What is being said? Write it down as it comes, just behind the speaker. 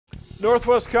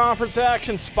Northwest Conference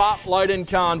action, Spotlight and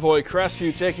Convoy.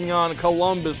 Crestview taking on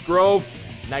Columbus Grove.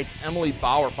 Knight's Emily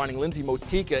Bauer finding Lindsay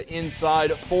Motika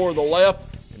inside for the layup.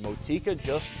 And Motika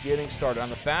just getting started on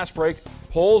the fast break.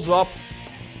 Pulls up,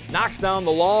 knocks down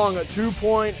the long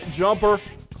two-point jumper.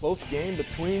 Close game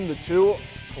between the two.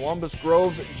 Columbus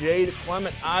Grove's Jade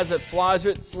Clement eyes it, flies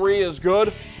it. Three is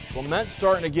good. Clement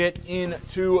starting to get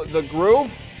into the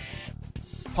groove.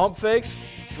 Pump fakes,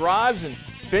 drives, and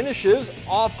finishes.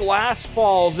 Off glass,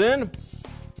 falls in.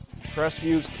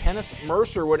 Crestview's Kenneth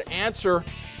Mercer would answer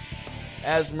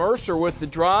as Mercer with the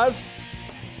drive.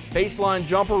 Baseline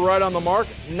jumper right on the mark.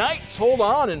 Knights hold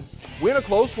on and win a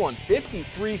close one,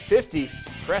 53-50.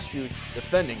 Crestview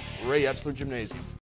defending Ray Etzler Gymnasium.